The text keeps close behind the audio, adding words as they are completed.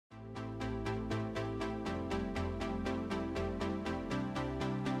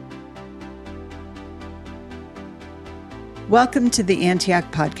Welcome to the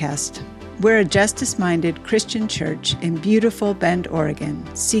Antioch Podcast. We're a justice-minded Christian church in beautiful Bend, Oregon,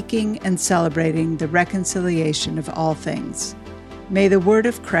 seeking and celebrating the reconciliation of all things. May the word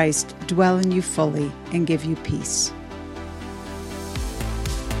of Christ dwell in you fully and give you peace.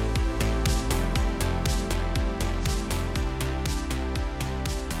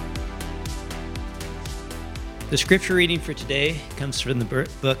 The scripture reading for today comes from the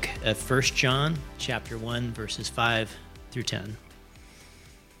book of 1 John, chapter 1, verses 5 through 10.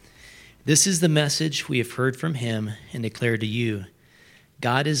 This is the message we have heard from him and declare to you.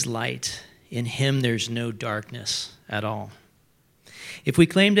 God is light. In him there's no darkness at all. If we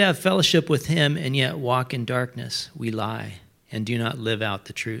claim to have fellowship with him and yet walk in darkness, we lie and do not live out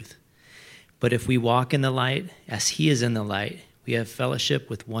the truth. But if we walk in the light as he is in the light, we have fellowship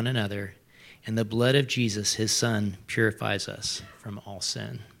with one another, and the blood of Jesus, his Son, purifies us from all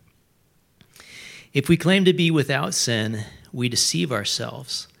sin. If we claim to be without sin, we deceive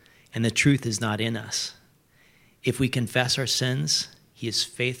ourselves, and the truth is not in us. If we confess our sins, he is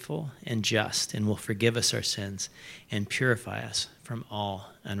faithful and just and will forgive us our sins and purify us from all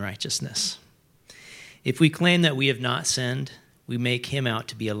unrighteousness. If we claim that we have not sinned, we make him out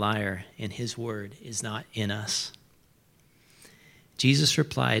to be a liar, and his word is not in us. Jesus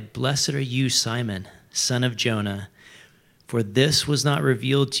replied, "Blessed are you, Simon, son of Jonah, for this was not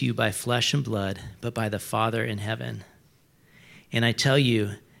revealed to you by flesh and blood, but by the Father in heaven. And I tell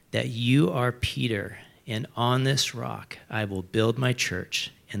you that you are Peter, and on this rock I will build my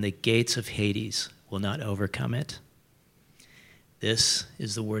church, and the gates of Hades will not overcome it." This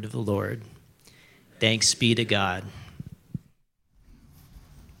is the word of the Lord. Thanks be to God.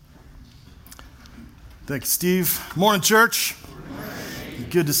 Thanks, Steve. Morning, church.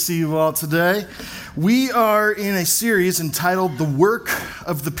 Good to see you all today. We are in a series entitled The Work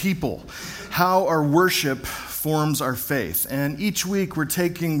of the People, How Our Worship Forms Our Faith. And each week we're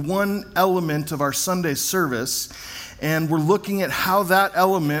taking one element of our Sunday service and we're looking at how that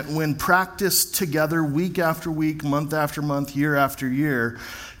element, when practiced together week after week, month after month, year after year,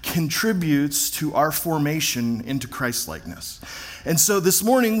 contributes to our formation into Christ-likeness. And so this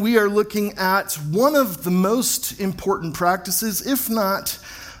morning we are looking at one of the most important practices, if not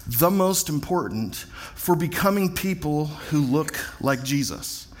the most important, for becoming people who look like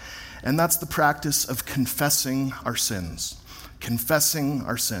Jesus. And that's the practice of confessing our sins. Confessing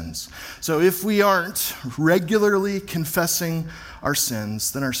our sins. So if we aren't regularly confessing our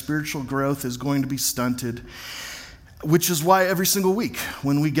sins, then our spiritual growth is going to be stunted, which is why every single week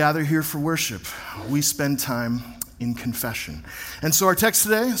when we gather here for worship, we spend time in confession. And so our text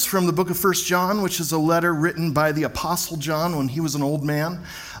today is from the book of 1 John, which is a letter written by the Apostle John when he was an old man.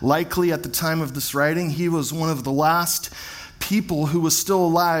 Likely at the time of this writing, he was one of the last people who was still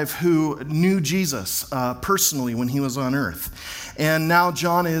alive who knew Jesus personally when he was on earth. And now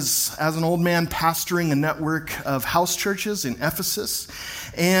John is, as an old man, pastoring a network of house churches in Ephesus.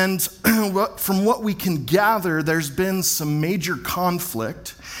 And from what we can gather, there's been some major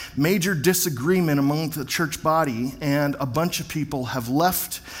conflict, major disagreement among the church body, and a bunch of people have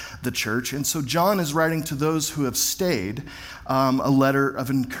left the church. And so John is writing to those who have stayed a letter of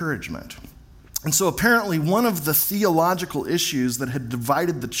encouragement. And so apparently one of the theological issues that had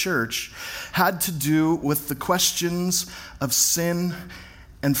divided the church had to do with the questions of sin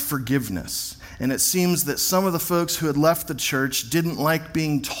and forgiveness. And it seems that some of the folks who had left the church didn't like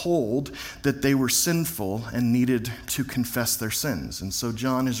being told that they were sinful and needed to confess their sins. And so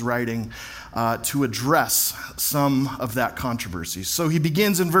John is writing to address some of that controversy. So he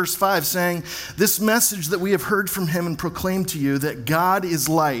begins in verse 5 saying, "This message that we have heard from him and proclaimed to you, that God is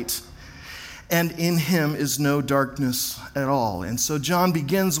light, and in him is no darkness at all." And so John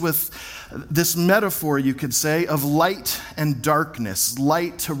begins with this metaphor, you could say, of light and darkness.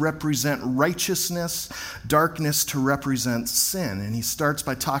 Light to represent righteousness, darkness to represent sin. And he starts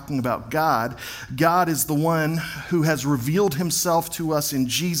by talking about God. God is the one who has revealed himself to us in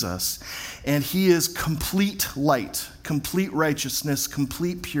Jesus, and he is complete light, complete righteousness,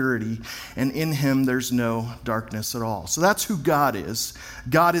 complete purity, and in him there's no darkness at all. So that's who God is.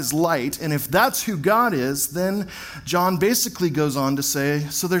 God is light, and if that's who God is, then John basically goes on to say,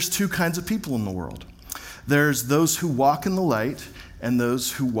 so there's two kinds of people in the world. There's those who walk in the light and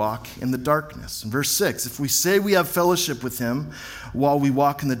those who walk in the darkness. In verse 6, if we say we have fellowship with him while we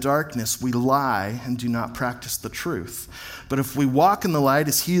walk in the darkness, we lie and do not practice the truth. But if we walk in the light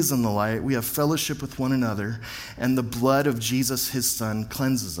as he is in the light, we have fellowship with one another, and the blood of Jesus, his Son,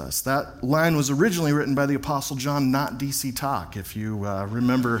 cleanses us. That line was originally written by the Apostle John, not DC Talk, if you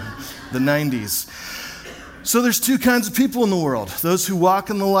remember the 90s. So there's two kinds of people in the world, those who walk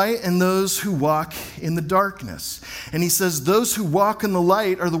in the light and those who walk in the darkness. And he says those who walk in the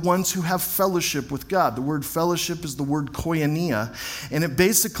light are the ones who have fellowship with God. The word fellowship is the word koinonia, and it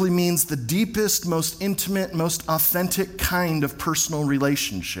basically means the deepest, most intimate, most authentic kind of personal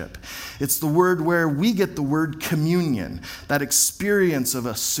relationship. It's the word where we get the word communion, that experience of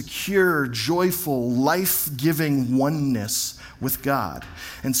a secure, joyful, life-giving oneness with God.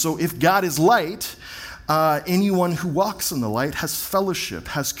 And so if God is light, anyone who walks in the light has fellowship,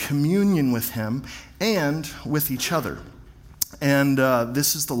 has communion with him and with each other. And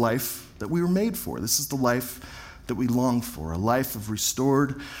this is the life that we were made for. This is the life that we long for, a life of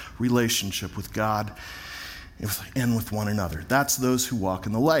restored relationship with God and with one another. That's those who walk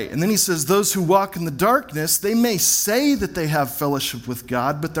in the light. And then he says those who walk in the darkness, they may say that they have fellowship with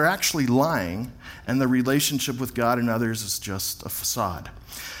God, but they're actually lying, and the relationship with God and others is just a facade.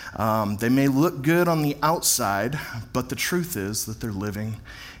 They may look good on the outside, but the truth is that they're living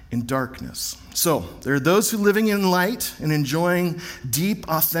in darkness. So there are those who are living in light and enjoying deep,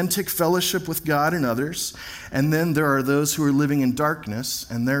 authentic fellowship with God and others, and then there are those who are living in darkness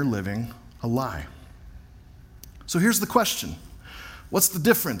and they're living a lie. So here's the question. What's the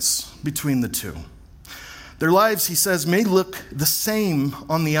difference between the two? Their lives, he says, may look the same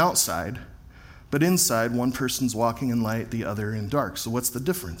on the outside, but inside, one person's walking in light, the other in dark. So what's the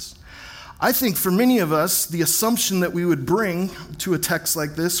difference? I think for many of us, the assumption that we would bring to a text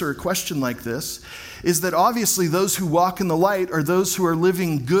like this or a question like this is that obviously those who walk in the light are those who are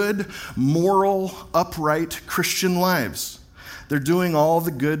living good, moral, upright Christian lives. They're doing all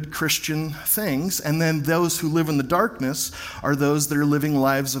the good Christian things. And then those who live in the darkness are those that are living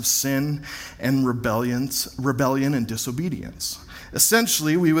lives of sin and rebellion and disobedience.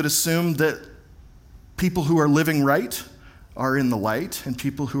 Essentially, we would assume that people who are living right are in the light, and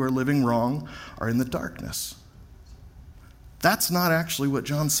people who are living wrong are in the darkness. That's not actually what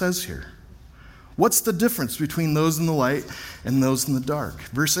John says here. What's the difference between those in the light and those in the dark?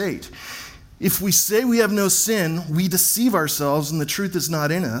 Verse 8, if we say we have no sin, we deceive ourselves and the truth is not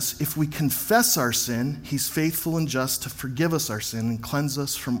in us. If we confess our sin, he's faithful and just to forgive us our sin and cleanse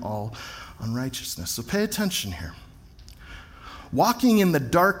us from all unrighteousness. So pay attention here. Walking in the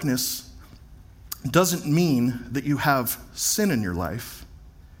darkness doesn't mean that you have sin in your life.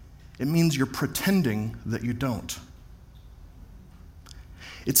 It means you're pretending that you don't.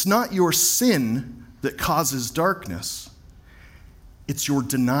 It's not your sin that causes darkness. It's your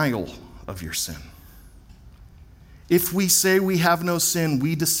denial of your sin. If we say we have no sin,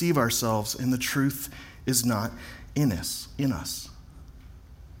 we deceive ourselves, and the truth is not in us.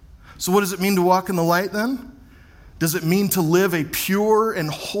 So what does it mean to walk in the light then? Does it mean to live a pure and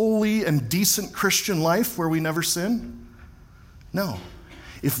holy and decent Christian life where we never sin? No.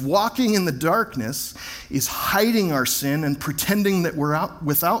 If walking in the darkness is hiding our sin and pretending that we're out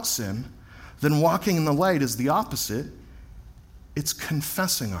without sin, then walking in the light is the opposite. It's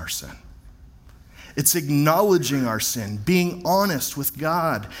confessing our sin. It's acknowledging our sin, being honest with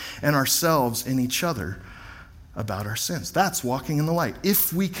God and ourselves and each other about our sins. That's walking in the light.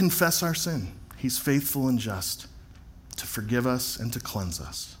 If we confess our sin, he's faithful and just to forgive us and to cleanse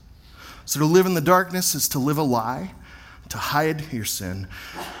us. So to live in the darkness is to live a lie, to hide your sin,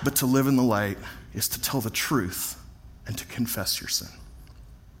 but to live in the light is to tell the truth and to confess your sin.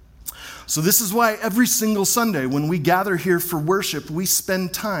 So this is why every single Sunday when we gather here for worship, we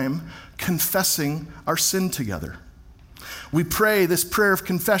spend time confessing our sin together. We pray this prayer of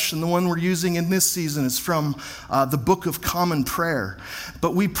confession. The one we're using in this season is from the Book of Common Prayer.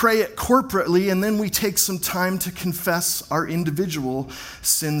 But we pray it corporately, and then we take some time to confess our individual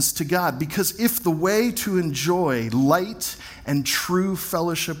sins to God. Because if the way to enjoy light and true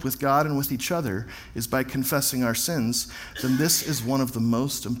fellowship with God and with each other is by confessing our sins, then this is one of the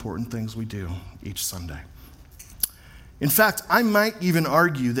most important things we do each Sunday. In fact, I might even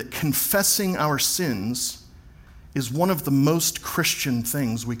argue that confessing our sins is one of the most Christian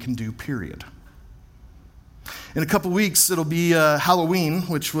things we can do, period. In a couple weeks, it'll be Halloween,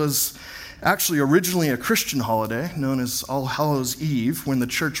 which was actually originally a Christian holiday known as All Hallows Eve, when the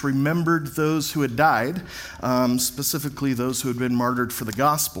church remembered those who had died, specifically those who had been martyred for the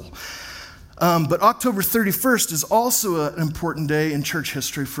gospel. But October 31st is also an important day in church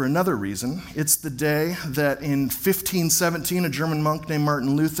history for another reason. It's the day that in 1517, a German monk named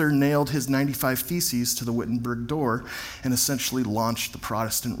Martin Luther nailed his 95 Theses to the Wittenberg door and essentially launched the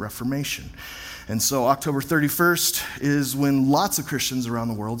Protestant Reformation. And so October 31st is when lots of Christians around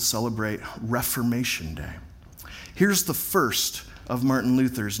the world celebrate Reformation Day. Here's the first of Martin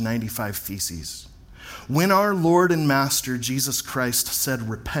Luther's 95 Theses. When our Lord and Master Jesus Christ said,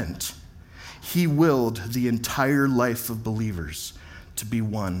 "Repent," he willed the entire life of believers to be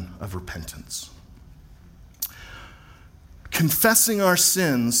one of repentance. Confessing our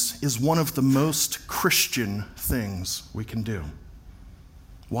sins is one of the most Christian things we can do.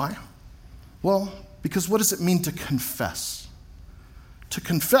 Why? Well, because what does it mean to confess? To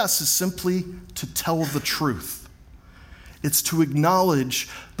confess is simply to tell the truth. It's to acknowledge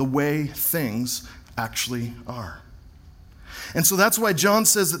the way things actually are. And so that's why John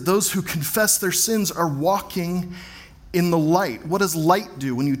says that those who confess their sins are walking in the light. What does light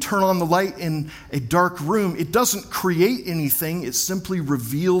do? When you turn on the light in a dark room, it doesn't create anything. It simply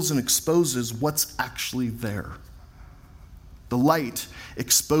reveals and exposes what's actually there. The light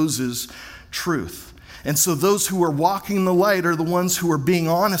exposes truth. And so those who are walking in the light are the ones who are being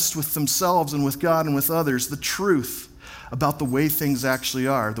honest with themselves and with God and with others, the truth about the way things actually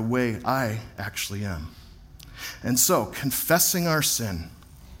are, the way I actually am. And so, confessing our sin,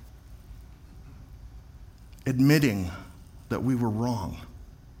 admitting that we were wrong,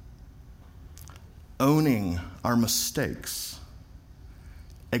 owning our mistakes,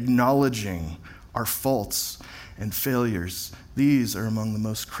 acknowledging our faults and failures, these are among the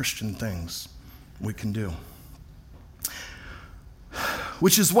most Christian things we can do.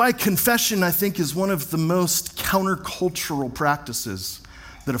 Which is why confession, I think, is one of the most countercultural practices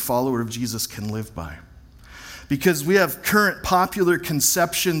that a follower of Jesus can live by. Because we have current popular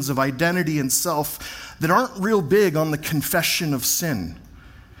conceptions of identity and self that aren't real big on the confession of sin.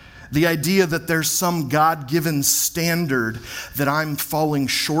 The idea that there's some God-given standard that I'm falling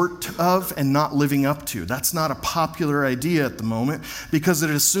short of and not living up to. That's not a popular idea at the moment because it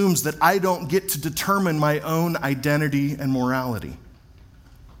assumes that I don't get to determine my own identity and morality.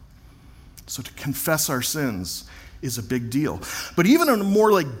 So to confess our sins is a big deal. But even on a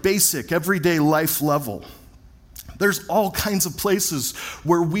more like basic, everyday life level, there's all kinds of places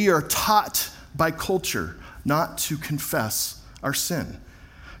where we are taught by culture not to confess our sin.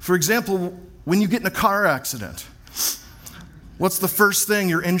 For example, when you get in a car accident, what's the first thing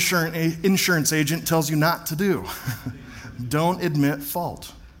your insurance agent tells you not to do? Don't admit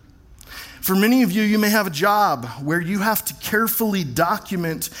fault. For many of you, you may have a job where you have to carefully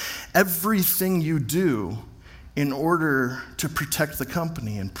document everything you do in order to protect the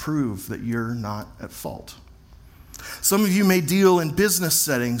company and prove that you're not at fault. Some of you may deal in business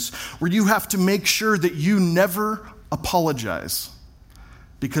settings where you have to make sure that you never apologize,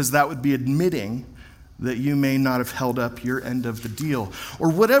 because that would be admitting that you may not have held up your end of the deal. Or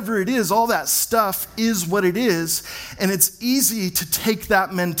whatever it is, all that stuff is what it is, and it's easy to take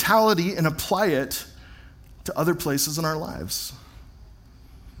that mentality and apply it to other places in our lives,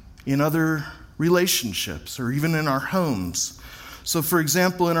 in other relationships, or even in our homes. So for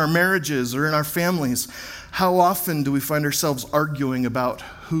example, in our marriages or in our families, how often do we find ourselves arguing about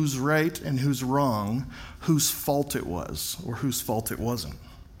who's right and who's wrong, whose fault it was or whose fault it wasn't?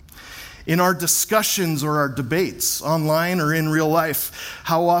 In our discussions or our debates, online or in real life,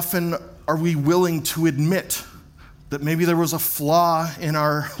 how often are we willing to admit that maybe there was a flaw in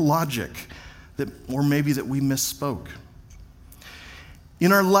our logic, or maybe that we misspoke?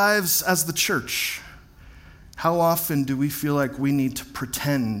 In our lives as the church, how often do we feel like we need to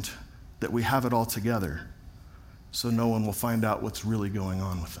pretend that we have it all together so no one will find out what's really going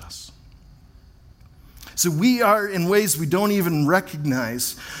on with us? So we are, in ways we don't even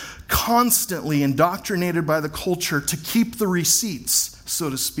recognize, constantly indoctrinated by the culture to keep the receipts, so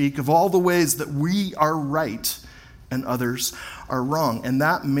to speak, of all the ways that we are right and others are wrong. And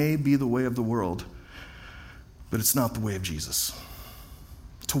that may be the way of the world, but it's not the way of Jesus.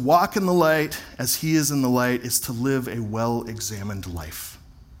 To walk in the light as he is in the light is to live a well-examined life.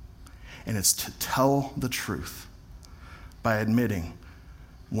 And it's to tell the truth by admitting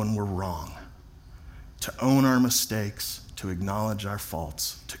when we're wrong, to own our mistakes, to acknowledge our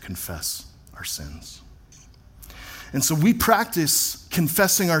faults, to confess our sins. And so we practice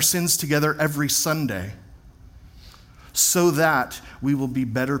confessing our sins together every Sunday so that we will be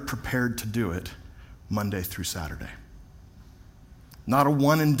better prepared to do it Monday through Saturday. Not a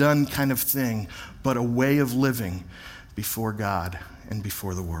one and done kind of thing, but a way of living before God and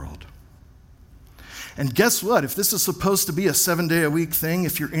before the world. And guess what? If this is supposed to be a 7-day-a-week thing,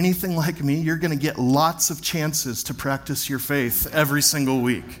 if you're anything like me, you're going to get lots of chances to practice your faith every single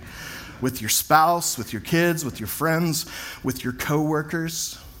week. With your spouse, with your kids, with your friends, with your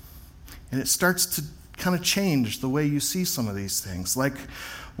coworkers. And it starts to kind of change the way you see some of these things. Like,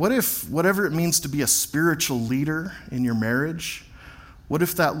 what if whatever it means to be a spiritual leader in your marriage, what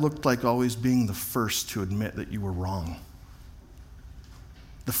if that looked like always being the first to admit that you were wrong?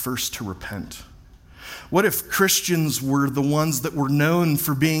 The first to repent. What if Christians were the ones that were known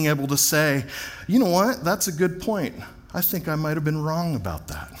for being able to say, you know what, that's a good point. I think I might have been wrong about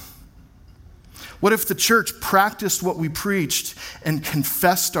that. What if the church practiced what we preached and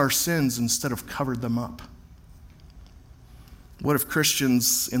confessed our sins instead of covered them up? What if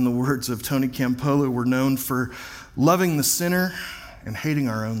Christians, in the words of Tony Campolo, were known for loving the sinner and hating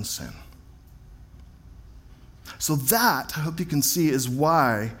our own sin? So that, I hope you can see, is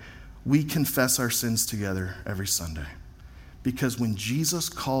why we confess our sins together every Sunday. Because when Jesus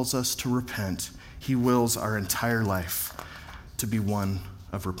calls us to repent, he wills our entire life to be one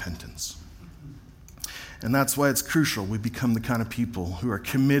of repentance. And that's why it's crucial we become the kind of people who are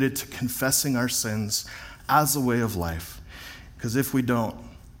committed to confessing our sins as a way of life. Because if we don't,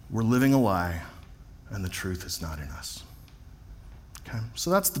 we're living a lie and the truth is not in us. Okay?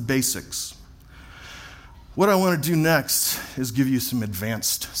 So that's the basics. What I want to do next is give you some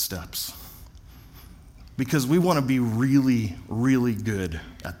advanced steps. Because we want to be really, really good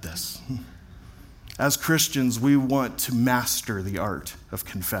at this. As Christians, we want to master the art of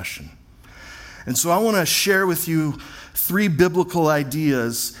confession. And so I want to share with you 3 biblical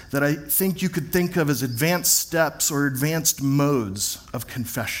ideas that I think you could think of as advanced steps or advanced modes of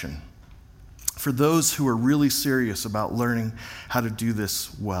confession for those who are really serious about learning how to do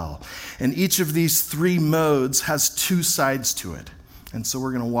this well. And each of these 3 modes has 2 sides to it. And so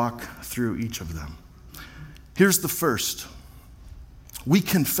we're going to walk through each of them. Here's the first. We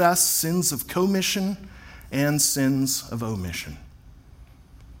confess sins of commission and sins of omission.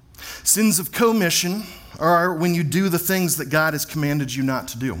 Sins of commission are when you do the things that God has commanded you not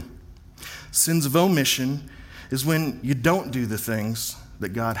to do. Sins of omission is when you don't do the things that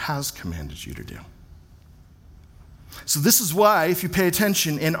God has commanded you to do. So this is why, if you pay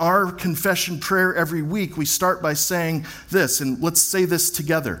attention, in our confession prayer every week, we start by saying this, and let's say this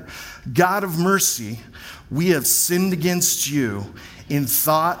together. God of mercy, we have sinned against you in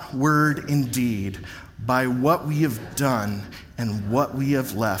thought, word, and deed, by what we have done and what we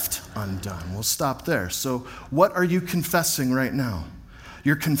have left undone. We'll stop there. So what are you confessing right now?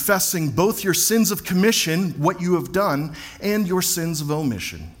 You're confessing both your sins of commission, what you have done, and your sins of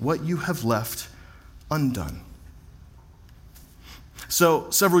omission, what you have left undone. So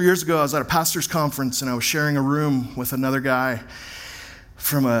several years ago, I was at a pastor's conference, and I was sharing a room with another guy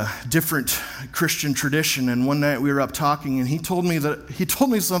from a different Christian tradition. And one night we were up talking, and he told me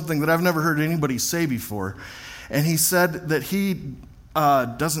something that I've never heard anybody say before. And he said that he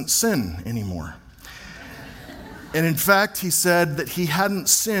doesn't sin anymore. And in fact, he said that he hadn't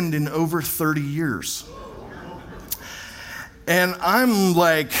sinned in over 30 years. And I'm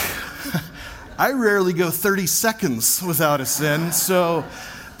like, I rarely go 30 seconds without a sin, so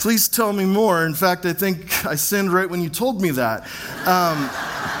please tell me more. In fact, I think I sinned right when you told me that.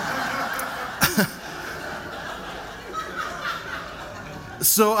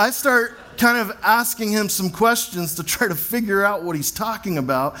 So I start kind of asking him some questions to try to figure out what he's talking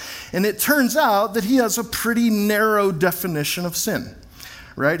about. And it turns out that he has a pretty narrow definition of sin,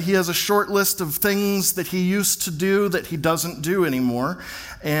 right? He has a short list of things that he used to do that he doesn't do anymore.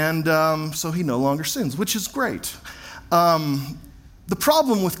 And so he no longer sins, which is great. The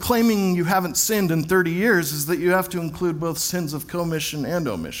problem with claiming you haven't sinned in 30 years is that you have to include both sins of commission and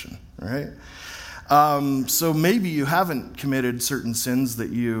omission, right? So maybe you haven't committed certain sins that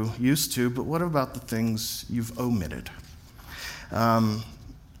you used to, but what about the things you've omitted?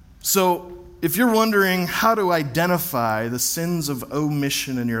 So if you're wondering how to identify the sins of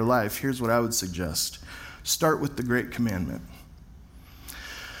omission in your life, here's what I would suggest. Start with the Great Commandment.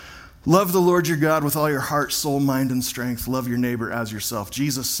 Love the Lord your God with all your heart, soul, mind, and strength. Love your neighbor as yourself.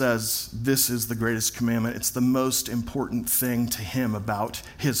 Jesus says this is the greatest commandment. It's the most important thing to him about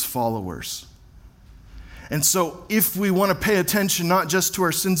his followers. And so if we want to pay attention not just to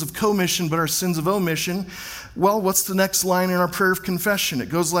our sins of commission, but our sins of omission, well, what's the next line in our prayer of confession? It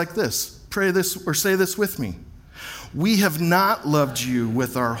goes like this. Pray this or say this with me. We have not loved you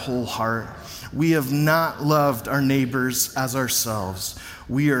with our whole heart. We have not loved our neighbors as ourselves.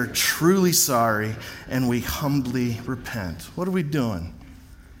 We are truly sorry, and we humbly repent. What are we doing?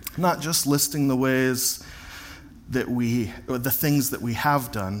 Not just listing the ways that or the things that we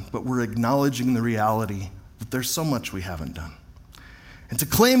have done, but we're acknowledging the reality that there's so much we haven't done. And to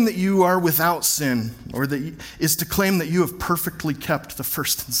claim that you are without sin, is to claim that you have perfectly kept the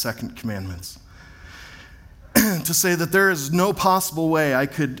first and second commandments. To say that there is no possible way I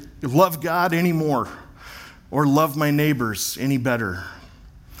could love God anymore or love my neighbors any better.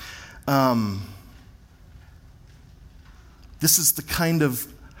 This is the kind of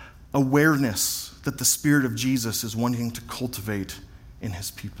awareness that the Spirit of Jesus is wanting to cultivate in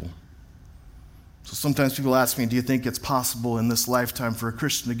his people. So sometimes people ask me, do you think it's possible in this lifetime for a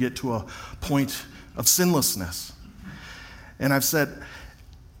Christian to get to a point of sinlessness? And I've said,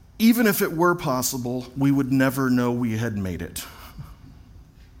 even if it were possible, we would never know we had made it.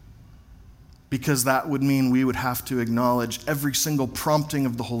 Because that would mean we would have to acknowledge every single prompting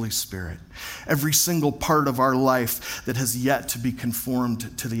of the Holy Spirit, every single part of our life that has yet to be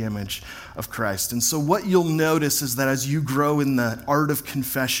conformed to the image of Christ. And so what you'll notice is that as you grow in the art of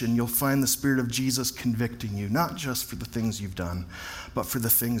confession, you'll find the Spirit of Jesus convicting you, not just for the things you've done, but for the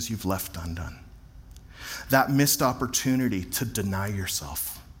things you've left undone. That missed opportunity to deny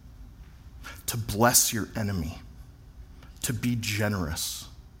yourself, to bless your enemy, to be generous,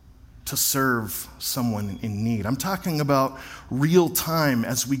 to serve someone in need. I'm talking about real time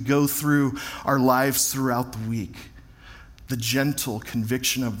as we go through our lives throughout the week. The gentle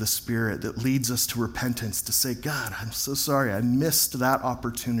conviction of the Spirit that leads us to repentance, to say, God, I'm so sorry. I missed that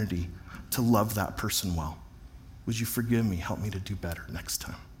opportunity to love that person well. Would you forgive me? Help me to do better next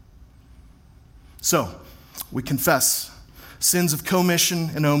time. So, we confess sins of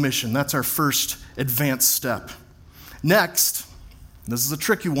commission and omission. That's our first advanced step. Next, this is a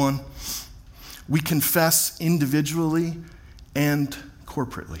tricky one. We confess individually and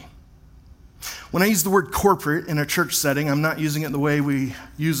corporately. When I use the word corporate in a church setting, I'm not using it the way we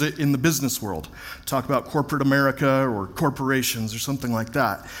use it in the business world. Talk about corporate America or corporations or something like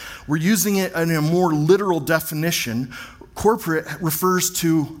that. We're using it in a more literal definition. Corporate refers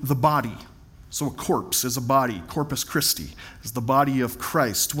to the body. So a corpse is a body. Corpus Christi is the body of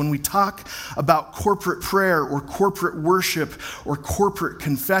Christ. When we talk about corporate prayer or corporate worship or corporate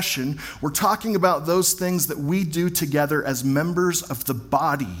confession, we're talking about those things that we do together as members of the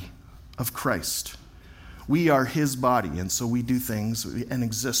body of Christ. We are his body, and so we do things and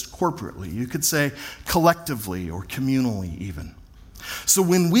exist corporately. You could say collectively or communally even. So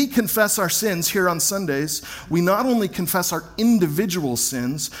when we confess our sins here on Sundays, we not only confess our individual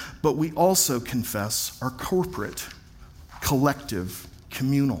sins, but we also confess our corporate, collective,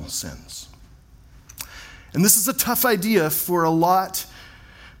 communal sins. And this is a tough idea for a lot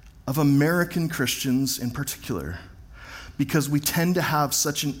of American Christians in particular, because we tend to have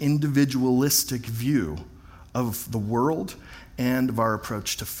such an individualistic view of the world and of our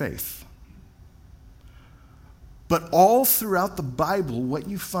approach to faith. But all throughout the Bible, what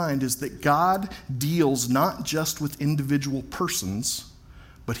you find is that God deals not just with individual persons,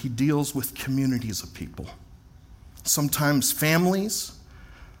 but he deals with communities of people. Sometimes families,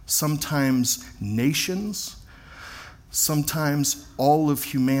 sometimes nations, sometimes all of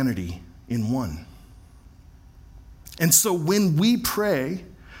humanity in one. And so when we pray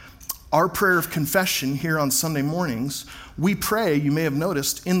our prayer of confession here on Sunday mornings, we pray, you may have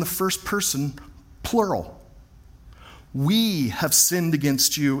noticed, in the first person, plural. We have sinned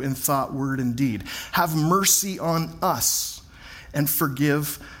against you in thought, word, and deed. Have mercy on us and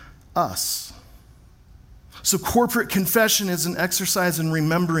forgive us. So corporate confession is an exercise in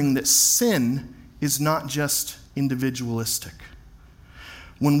remembering that sin is not just individualistic.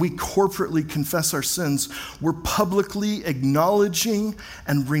 When we corporately confess our sins, we're publicly acknowledging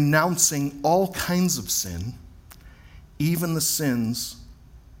and renouncing all kinds of sin, even the sins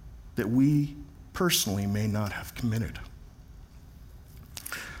that we personally may not have committed.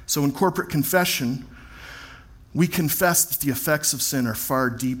 So in corporate confession, we confess that the effects of sin are far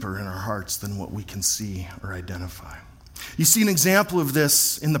deeper in our hearts than what we can see or identify. You see an example of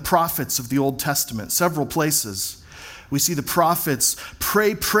this in the prophets of the Old Testament, several places. We see the prophets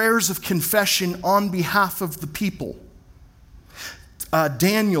pray prayers of confession on behalf of the people.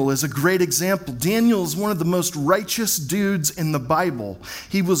 Daniel is a great example. Daniel is one of the most righteous dudes in the Bible.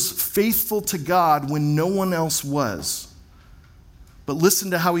 He was faithful to God when no one else was. But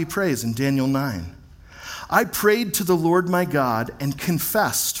listen to how he prays in Daniel 9. I prayed to the Lord my God and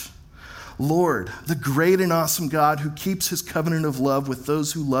confessed, Lord, the great and awesome God who keeps his covenant of love with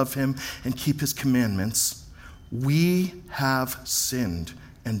those who love him and keep his commandments, we have sinned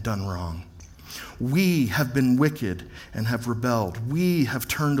and done wrong. We have been wicked and have rebelled. We have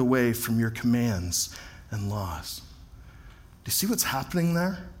turned away from your commands and laws. Do you see what's happening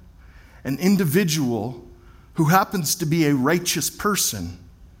there? An individual who happens to be a righteous person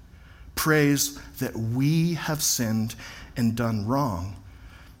prays that we have sinned and done wrong,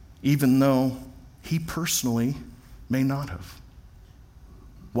 even though he personally may not have.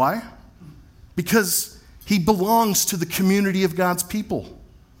 Why? Because he belongs to the community of God's people.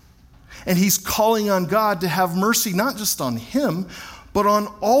 And he's calling on God to have mercy, not just on him, but on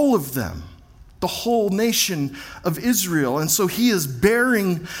all of them. the whole nation of Israel. And so he is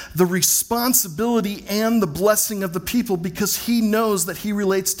bearing the responsibility and the blessing of the people because he knows that he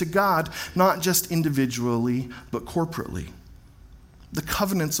relates to God, not just individually, but corporately. The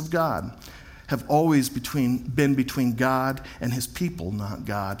covenants of God have always been between God and his people, not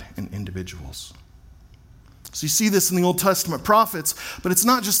God and individuals. So you see this in the Old Testament prophets, but it's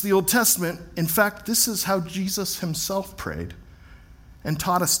not just the Old Testament. In fact, this is how Jesus himself prayed and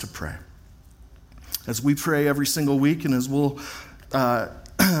taught us to pray. As we pray every single week, and as we'll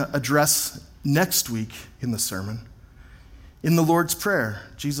address next week in the sermon, in the Lord's Prayer,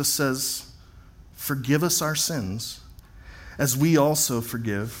 Jesus says, "Forgive us our sins, as we also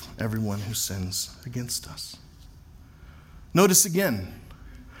forgive everyone who sins against us." Notice again,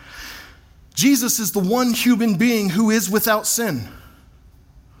 Jesus is the one human being who is without sin.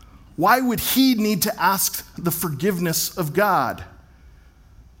 Why would he need to ask the forgiveness of God?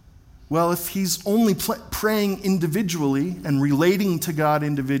 Well, if he's only praying individually and relating to God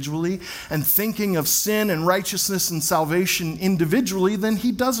individually and thinking of sin and righteousness and salvation individually, then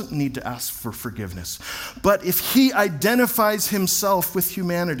he doesn't need to ask for forgiveness. But if he identifies himself with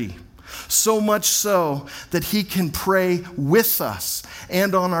humanity, so much so that he can pray with us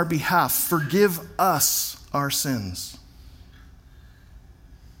and on our behalf, "Forgive us our sins,"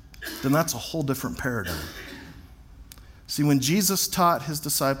 then that's a whole different paradigm. See, when Jesus taught his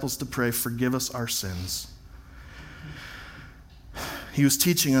disciples to pray, "Forgive us our sins," he was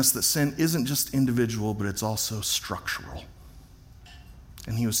teaching us that sin isn't just individual, but it's also structural.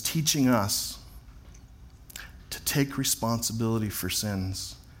 And he was teaching us to take responsibility for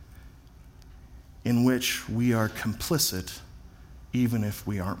sins in which we are complicit, even if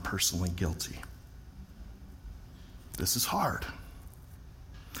we aren't personally guilty. This is hard.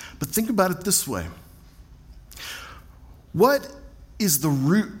 But think about it this way. What is the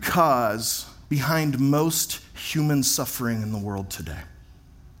root cause behind most human suffering in the world today?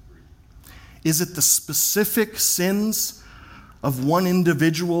 Is it the specific sins of one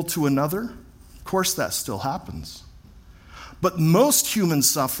individual to another? Of course, that still happens. But most human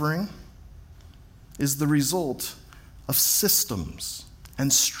suffering is the result of systems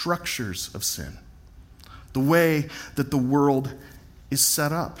and structures of sin, the way that the world is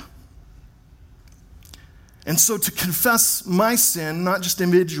set up. And so to confess my sin, not just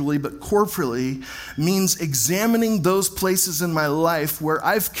individually, but corporately, means examining those places in my life where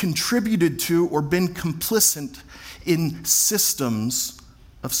I've contributed to or been complicit in systems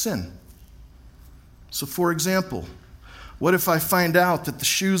of sin. So for example, what if I find out that the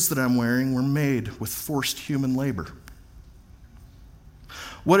shoes that I'm wearing were made with forced human labor?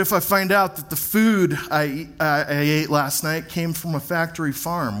 What if I find out that the food I ate last night came from a factory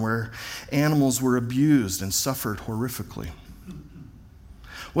farm where animals were abused and suffered horrifically?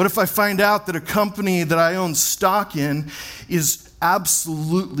 What if I find out that a company that I own stock in is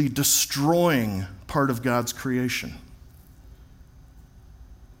absolutely destroying part of God's creation?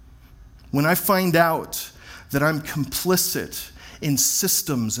 When I find out that I'm complicit in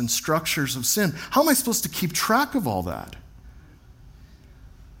systems and structures of sin, how am I supposed to keep track of all that?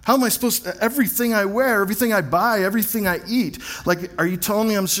 How am I supposed to, everything I wear, everything I buy, everything I eat, like, are you telling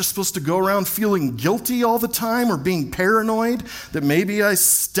me I'm just supposed to go around feeling guilty all the time or being paranoid that maybe I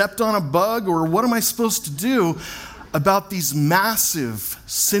stepped on a bug, or what am I supposed to do about these massive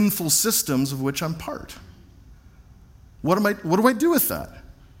sinful systems of which I'm part? What do I do with that?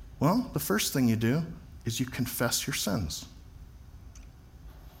 Well, the first thing you do is you confess your sins.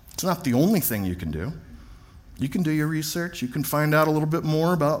 It's not the only thing you can do. You can do your research. You can find out a little bit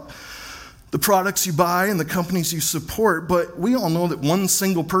more about the products you buy and the companies you support, but we all know that one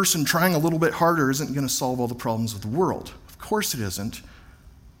single person trying a little bit harder isn't going to solve all the problems of the world. Of course it isn't.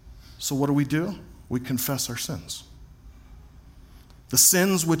 So what do? We confess our sins. The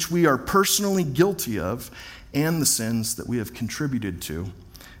sins which we are personally guilty of and the sins that we have contributed to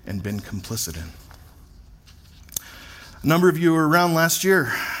and been complicit in. A number of you were around last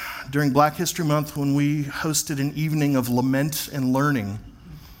year during Black History Month when we hosted an evening of lament and learning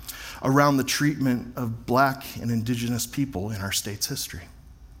around the treatment of Black and Indigenous people in our state's history.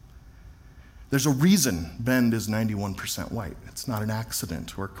 There's a reason Bend is 91% white. It's not an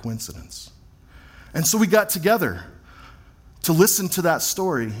accident or coincidence. And so we got together to listen to that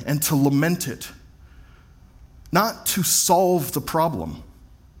story and to lament it, not to solve the problem,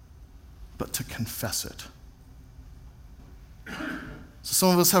 but to confess it. So some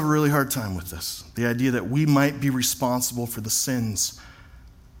of us have a really hard time with this, the idea that we might be responsible for the sins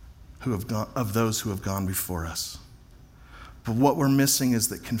of those who have gone before us. But what we're missing is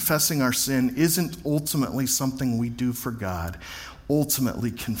that confessing our sin isn't ultimately something we do for God. ultimately,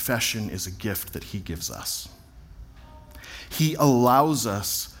 confession is a gift that he gives us. He allows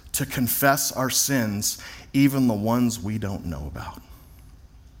us to confess our sins, even the ones we don't know about.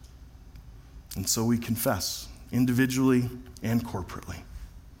 And so we confess, individually and corporately.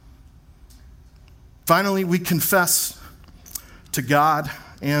 Finally, we confess to God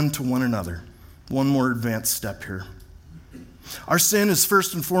and to one another. One more advanced step here. Our sin is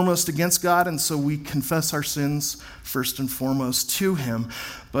first and foremost against God, and so we confess our sins first and foremost to him.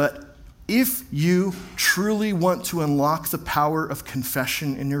 But if you truly want to unlock the power of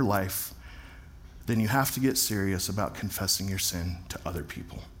confession in your life, then you have to get serious about confessing your sin to other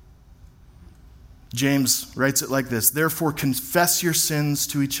people. James writes it like this: "Therefore confess your sins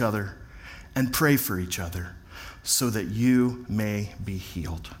to each other and pray for each other so that you may be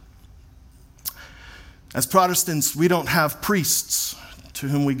healed." As Protestants, we don't have priests to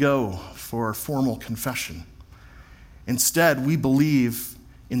whom we go for formal confession. Instead, we believe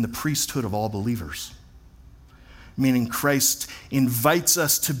in the priesthood of all believers, meaning Christ invites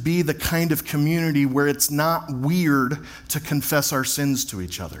us to be the kind of community where it's not weird to confess our sins to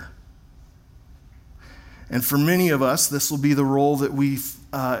each other. And for many of us, this will be the role that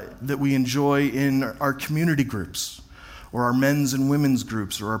we enjoy in our community groups, or our men's and women's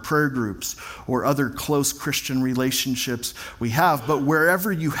groups, or our prayer groups, or other close Christian relationships we have. But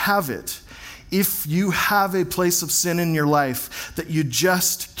wherever you have it, if you have a place of sin in your life that you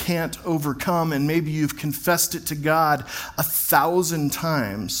just can't overcome, and maybe you've confessed it to God 1,000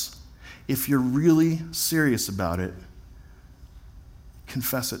 times, if you're really serious about it,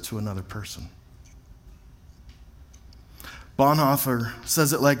 confess it to another person. Bonhoeffer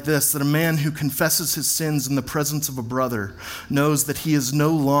says it like this, that a man who confesses his sins in the presence of a brother knows that he is no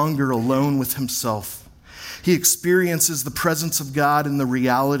longer alone with himself. He experiences the presence of God in the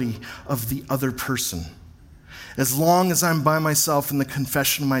reality of the other person. As long as I'm by myself in the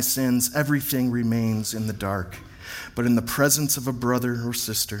confession of my sins, everything remains in the dark. But in the presence of a brother or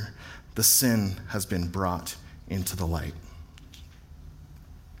sister, the sin has been brought into the light.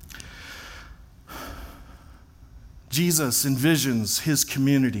 Jesus envisions his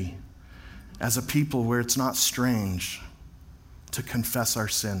community as a people where it's not strange to confess our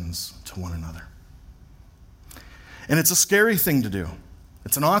sins to one another. And it's a scary thing to do.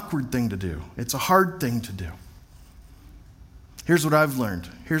 It's an awkward thing to do. It's a hard thing to do. Here's what I've learned.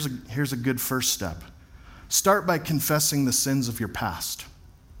 Here's a good first step. Start by confessing the sins of your past.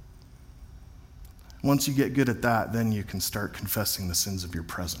 Once you get good at that, then you can start confessing the sins of your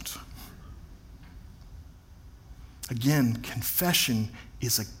present. Again, confession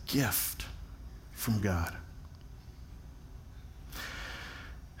is a gift from God.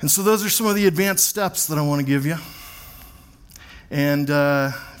 And so those are some of the advanced steps that I want to give you. And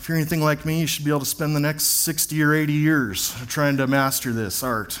if you're anything like me, you should be able to spend the next 60 or 80 years trying to master this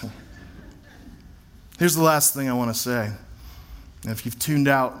art. Here's the last thing I want to say. And if you've tuned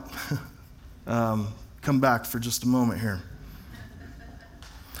out, come back for just a moment here.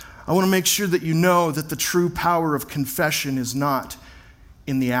 I want to make sure that you know that the true power of confession is not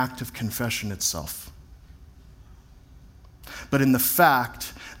in the act of confession itself, but in the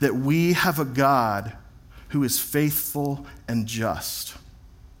fact that we have a God who is faithful and just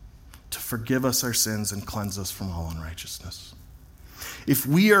to forgive us our sins and cleanse us from all unrighteousness. If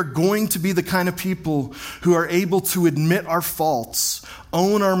we are going to be the kind of people who are able to admit our faults,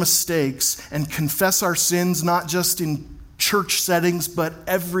 own our mistakes, and confess our sins, not just in church settings, but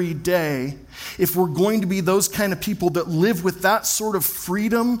every day, if we're going to be those kind of people that live with that sort of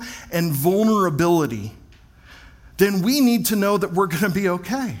freedom and vulnerability, then we need to know that we're going to be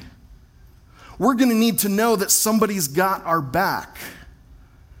okay. We're going to need to know that somebody's got our back.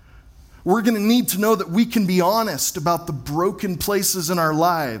 We're going to need to know that we can be honest about the broken places in our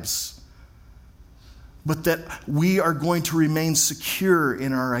lives, but that we are going to remain secure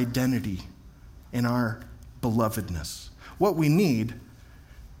in our identity, in our belovedness. What we need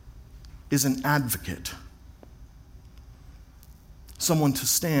is an advocate, someone to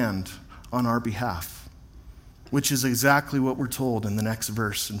stand on our behalf, which is exactly what we're told in the next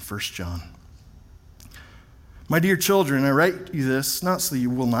verse in 1 John. My dear children, I write you this, not so that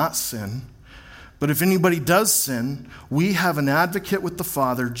you will not sin, but if anybody does sin, we have an advocate with the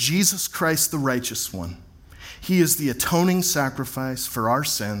Father, Jesus Christ, the righteous one. He is the atoning sacrifice for our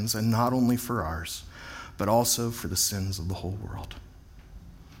sins, and not only for ours, but also for the sins of the whole world.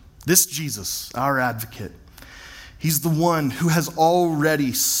 This Jesus, our advocate, he's the one who has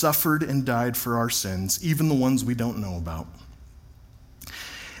already suffered and died for our sins, even the ones we don't know about.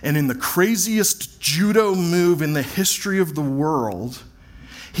 And in the craziest judo move in the history of the world,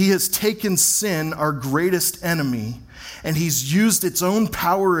 he has taken sin, our greatest enemy, and he's used its own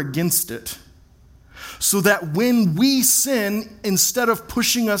power against it, so that when we sin, instead of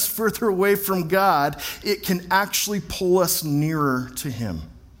pushing us further away from God, it can actually pull us nearer to him.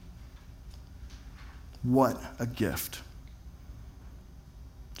 What a gift.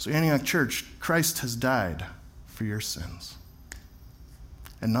 So Antioch Church, Christ has died for your sins.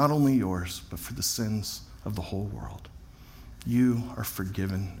 And not only yours, but for the sins of the whole world. You are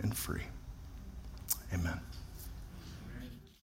forgiven and free. Amen.